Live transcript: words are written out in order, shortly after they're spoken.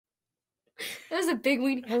That was a big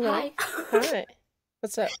weenie. Hello. Hi. Hi.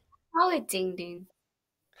 What's up? Hi, Ding Ding.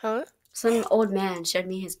 Huh? Some old man showed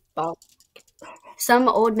me his ball. Some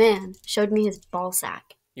old man showed me his ball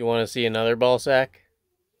sack. You want to see another ball sack?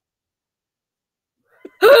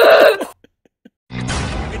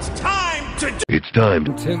 It's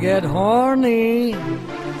time to get horny.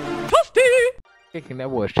 Kicking that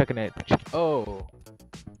boy, checking that. Oh.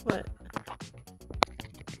 What?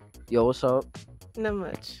 Yo, what's up? Not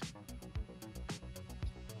much.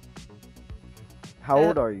 How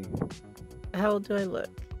old are you? How old do I look?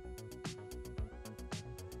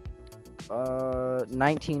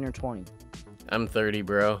 19 or 20. I'm 30,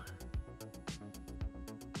 bro.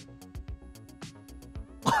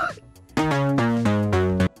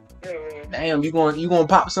 Damn, you gonna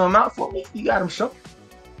pop something out for me? You got them show.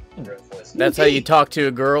 That's how you talk to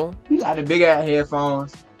a girl? You got the big ass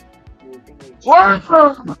headphones. What?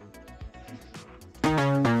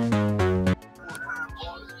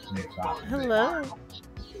 Hello.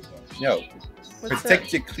 Yo, What's protect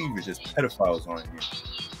up? your cleavage. There's pedophiles on here.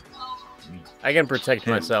 I can protect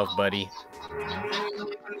myself, buddy.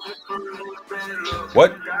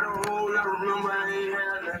 What?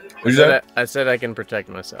 What'd you say? I said I can protect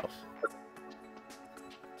myself.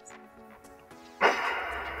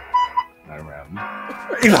 Not around me.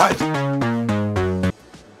 Eli!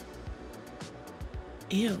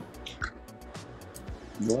 Ew.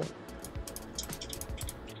 What?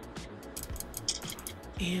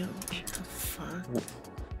 Ew. What the fuck?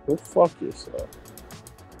 Go fuck yourself.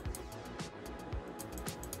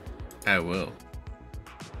 I will.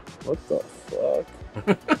 What the fuck?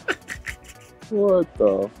 What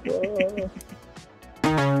the fuck?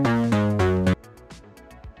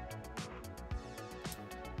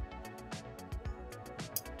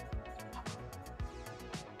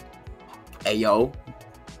 Hey yo,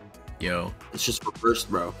 Yo. it's just reversed,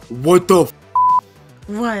 bro. What the?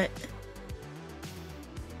 What?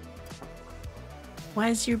 Why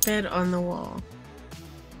is your bed on the wall?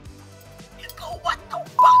 What the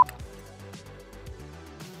fuck?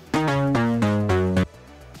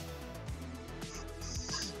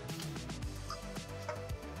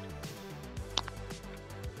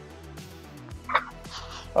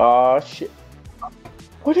 Oh shit!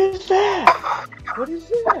 What is that? What is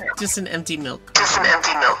that? Just an empty milk.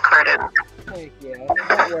 Heck yeah,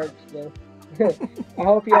 that works though. I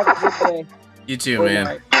hope you have a good day. You too, Good man.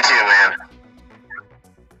 night.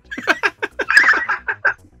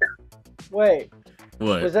 Wait,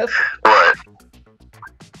 What? was that?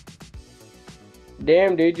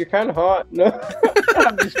 Damn, dude, you're kind of hot. No,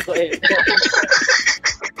 I'm just playing.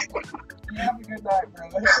 Have a good night, bro.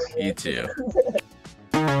 You too.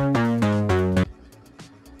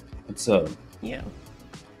 What's up? Yeah.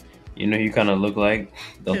 You know who you kind of look like?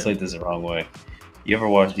 Don't Who? take this the wrong way. You ever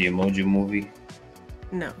watch the Emoji Movie?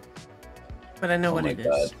 No. But I know what my it is.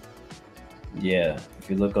 God. Yeah. If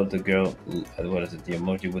you look up the girl, what is it? The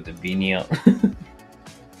emoji with the beanie out.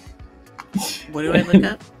 What do I look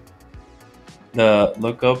up?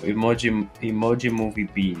 Look up emoji movie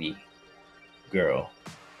beanie girl.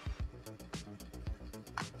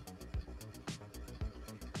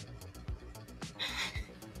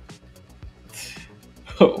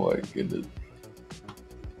 Oh my goodness.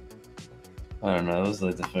 I don't know, that was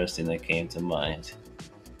like the first thing that came to mind.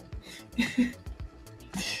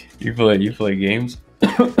 You play games?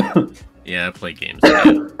 Yeah, I play games.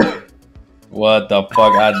 What the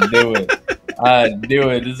fuck? I knew it. I knew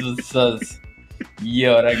it. This was sus.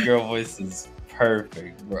 Yo, that girl voice is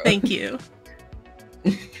perfect, bro. Thank you.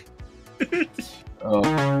 Oh.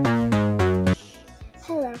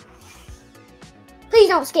 Hello. Please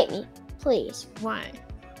don't skip me. Please. Why?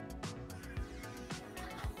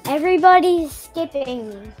 Everybody's skipping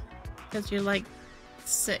me. Because you're like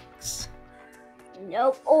 6.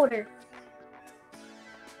 Nope, older.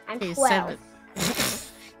 I'm Okay, 12. 7.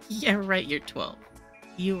 Yeah, right, you're 12.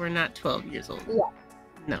 You were not 12 years old. Yeah.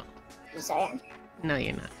 No. Yes, I am. No,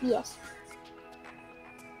 you're not. Yes.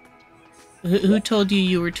 Who told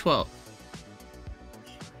you were 12?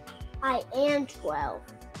 I am 12.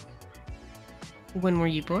 When were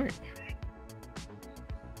you born?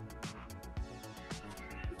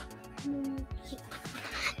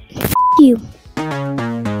 You.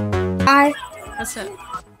 What's up?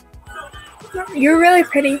 You're really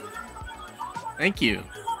pretty. Thank you.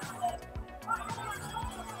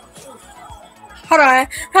 Hold on.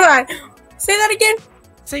 Say that again.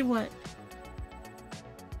 Say what?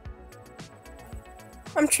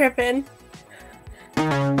 I'm tripping.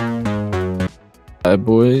 Bad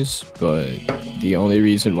Boys, but the only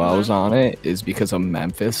reason why I was on it is because of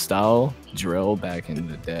Memphis style drill back in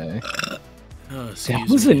the day. Oh, That excuse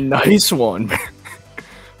was me. a nice one.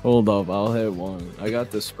 Hold up, I'll hit one. I got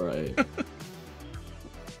the Sprite.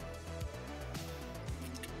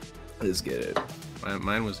 Let's get it.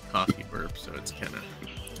 Mine was coffee burp, so it's kind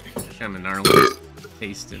of gnarly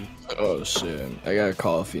tasting. Oh shit, I got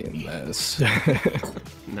coffee in this.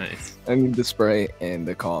 Nice. I need the Sprite and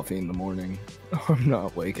the coffee in the morning. I'm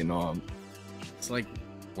not waking up. It's like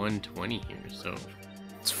 1:20 here, so.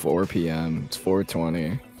 It's 4 p.m. It's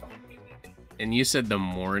 4:20. And you said the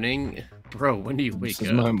morning, bro. When do you wake This is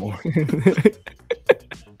up? my morning.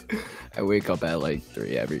 I wake up at like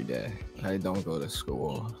 3 every day. I don't go to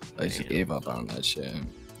school. I just gave up on that shit.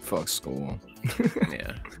 Fuck school.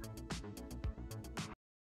 Yeah.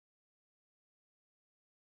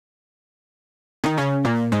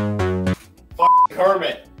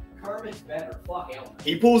 Kermit. Kermit's better. Fuck Elmer.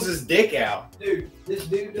 He pulls his dick out. Dude, this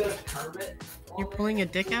dude does Kermit. You're pulling a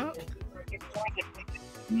dick out?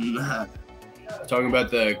 Nah. Talking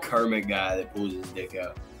about the Kermit guy that pulls his dick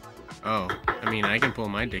out. Oh, I mean, I can pull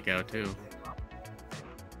my dick out too.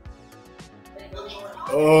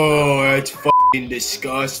 Oh, that's fucking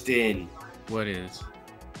disgusting. What is?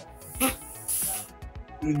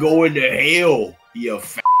 Going to hell, you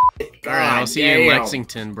fat. All right, I'll see you in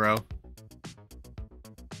Lexington, bro.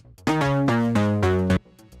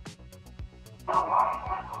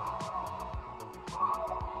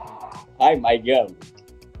 Hi, my girl.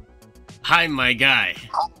 Hi, my guy.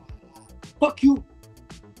 Fuck you.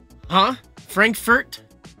 Huh? Frankfurt?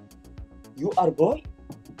 You are boy?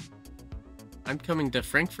 I'm coming to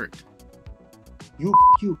Frankfurt. You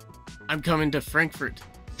you. I'm coming to Frankfurt,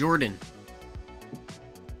 Jordan.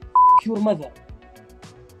 Your mother.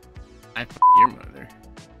 I your mother.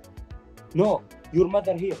 No, your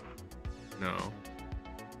mother here. No.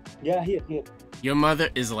 Yeah, here. Your mother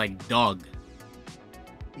is like dog.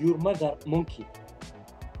 Your mother monkey.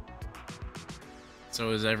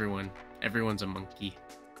 So is everyone. Everyone's a monkey.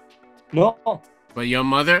 No. But your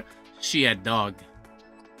mother, she a dog.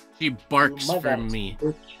 She barks Your for mother me.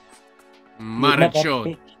 is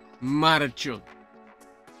Marachod. Marachod.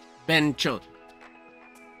 Benchod.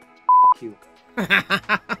 Fuck you.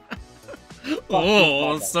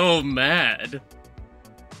 Oh, so mad.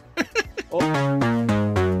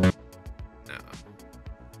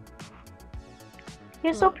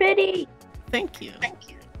 You're so pretty. Thank you.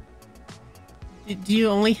 Do you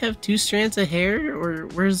only have 2 strands of hair, or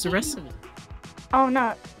where's the rest of it? Oh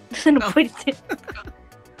no. No puede ser.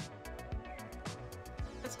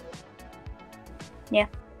 Yeah.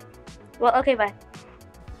 Well, okay, bye.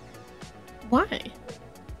 Why?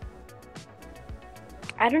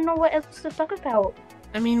 I don't know what else to talk about.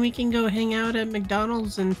 I mean, we can go hang out at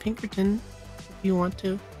McDonald's in Pinkerton if you want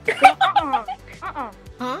to.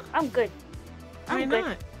 Huh? I'm good. Why I'm good.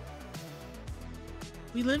 not?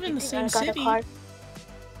 We live in the same I got a city. car?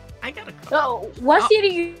 I got a car. Oh, what city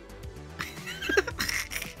you?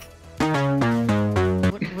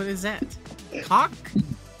 What is that? Cock?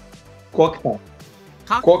 Kokta.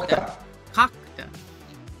 Cockta. Cockta.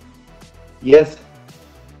 Yes.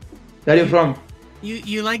 Where are you from?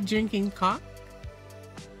 You like drinking cock?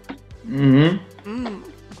 Mm-hmm.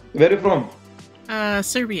 Where are you from?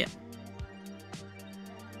 Serbia.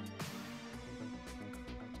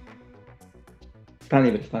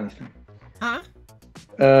 Stani. Huh?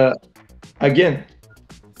 Again.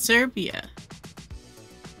 Serbia.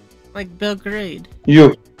 Like Belgrade.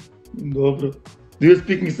 You. Dobro. Do you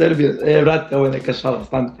speak in Serbian? Vrati, ovo je neka šala,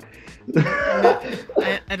 stani.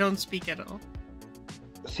 I don't speak at all.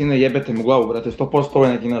 Sine, jebete mu glavu, brate, 100% ovo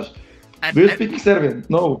je neki naš. Do you speak in Serbian?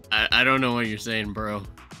 No. I don't know what you're saying, bro.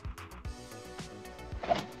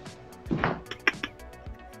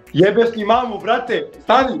 Jebeš mi mamu, brate!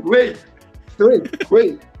 Stani, wait!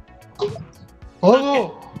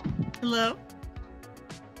 Hello! Hello?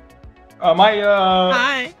 My,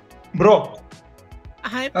 Hi. Bro.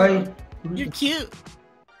 Hi, bro. You're cute.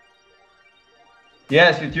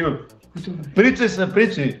 Yes, with you. Pričaj.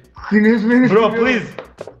 Bro, please.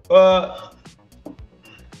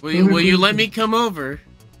 Will you let me come over?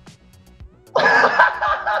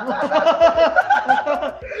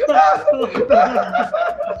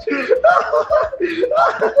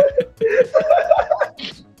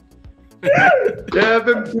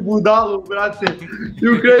 Jebem ti budalu, brate.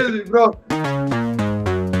 You crazy, bro.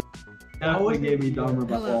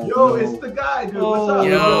 Yo, it's the guy, dude. What's up?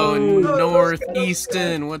 Yo,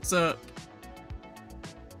 Northeastern, what's up?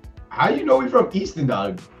 How you know we from Easton,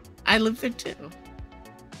 dog? I live there too.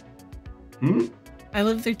 Hmm? I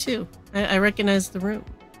live there too. I recognize the room.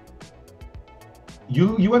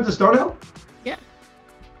 You went to Stonehill? Yeah.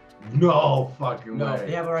 No fucking No, way.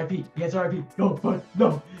 they have RIP. He has RIP. No, fuck,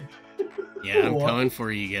 no. Yeah, I'm coming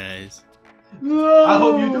for you guys. No! I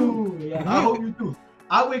hope you do. Yeah, I hope you do.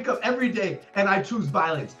 I wake up every day and I choose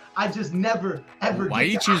violence. I just never, ever. Why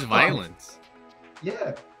do you choose violence?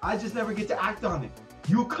 Yeah, I just never get to act on it.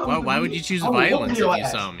 You come. Why would you choose violence if you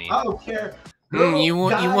saw me? I don't care. You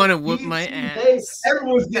want to whoop my ass?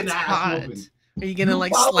 Everyone's getting That's ass hot. whooping. Are you gonna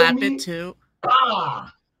like follow slap me? it too?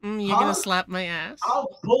 Ah! You're gonna slap my ass? I'll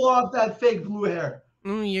pull off that fake blue hair.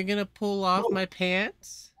 You're gonna pull off my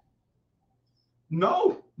pants?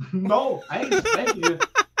 No, no, I ain't spanking you.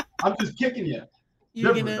 I'm just kicking you.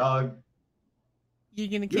 You're Different, dog. You're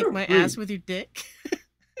gonna kick my ass with your dick?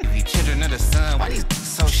 You children of the sun, why these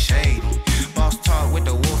so shady? Boss talk with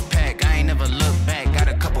the wolf pack, I ain't never look back. Got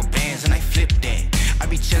a couple bands and I flip that. I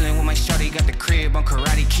be chilling with my shorty, got the crib on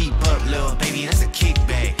karate. Keep up, little baby, that's a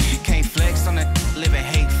kickback. Can't flex on that, living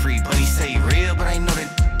hate free. But he say real, but I know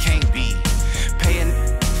that can't be. Paying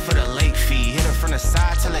for the late fee, hit her from the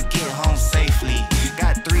side till I get home safely.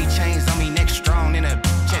 Got 3